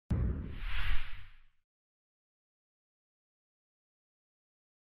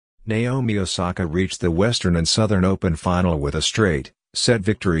Naomi Osaka reached the Western and Southern Open final with a straight-set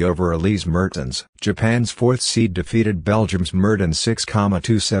victory over Elise Mertens. Japan's fourth seed defeated Belgium's Mertens 6-2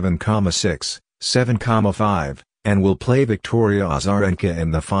 7-6, 7-5, and will play Victoria Azarenka in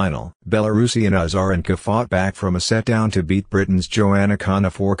the final. Belarusian Azarenka fought back from a set down to beat Britain's Johanna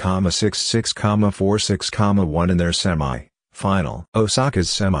Konta 4-6, 6-4, 6-1 in their semi-final. Osaka's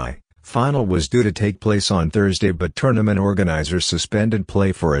semi-final was due to take place on Thursday, but tournament organizers suspended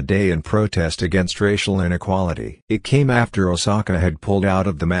play for a day in protest against racial inequality. It came after Osaka had pulled out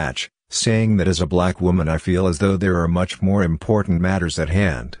of the match, saying that as a black woman I feel as though there are much more important matters at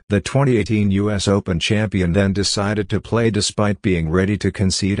hand. The 2018 US Open champion then decided to play despite being ready to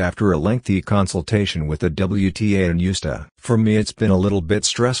concede after a lengthy consultation with the WTA and newstoday. For me it's been a little bit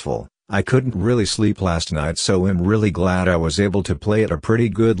stressful. I couldn't really sleep last night, so I'm really glad I was able to play at a pretty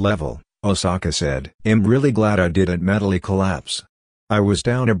good level, Osaka said. I'm really glad I didn't mentally collapse. I was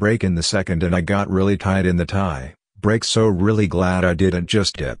down a break in the second and I got really tight in the tie break, so really glad I didn't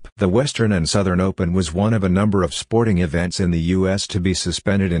just dip. The Western and Southern Open was one of a number of sporting events in the U.S. to be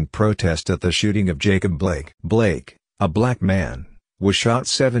suspended in protest at the shooting of Jacob Blake. Blake, a black man, was shot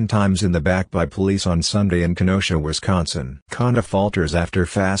 7 times in the back by police on Sunday in Kenosha, Wisconsin. Konta falters after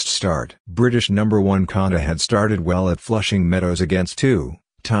fast start. British number 1 Konta had started well at Flushing Meadows against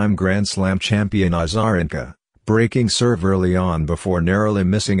 2-time Grand Slam champion Azarenka, breaking serve early on before narrowly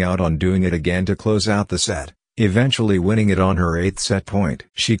missing out on doing it again to close out the set, eventually winning it on her 8th set point.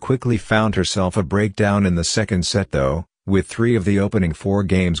 She quickly found herself a breakdown in the second set though, with 3 of the opening 4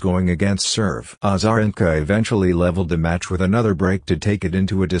 games going against serve. Azarenka eventually leveled the match with another break to take it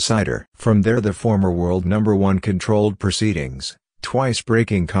into a decider. From there the former world number 1 controlled proceedings, twice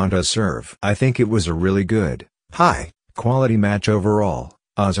breaking Konta's serve. I think it was a really good, high-quality match overall,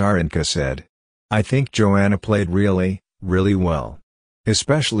 Azarenka said. I think Johanna played really well.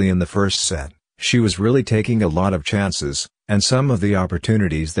 Especially in the first set, she was really taking a lot of chances, and some of the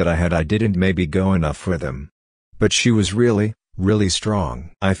opportunities that I had I didn't maybe go enough for them. But she was really strong.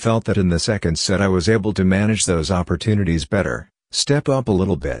 I felt that in the second set I was able to manage those opportunities better, step up a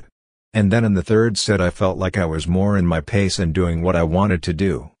little bit. And then in the third set I felt like I was more in my pace and doing what I wanted to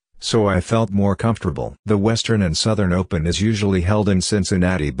do, so I felt more comfortable. The Western and Southern Open is usually held in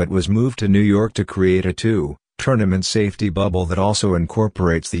Cincinnati but was moved to New York to create a 2-tournament safety bubble that also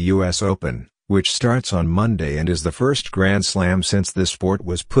incorporates the US Open, which starts on Monday and is the first Grand Slam since the sport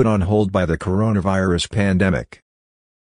was put on hold by the coronavirus pandemic.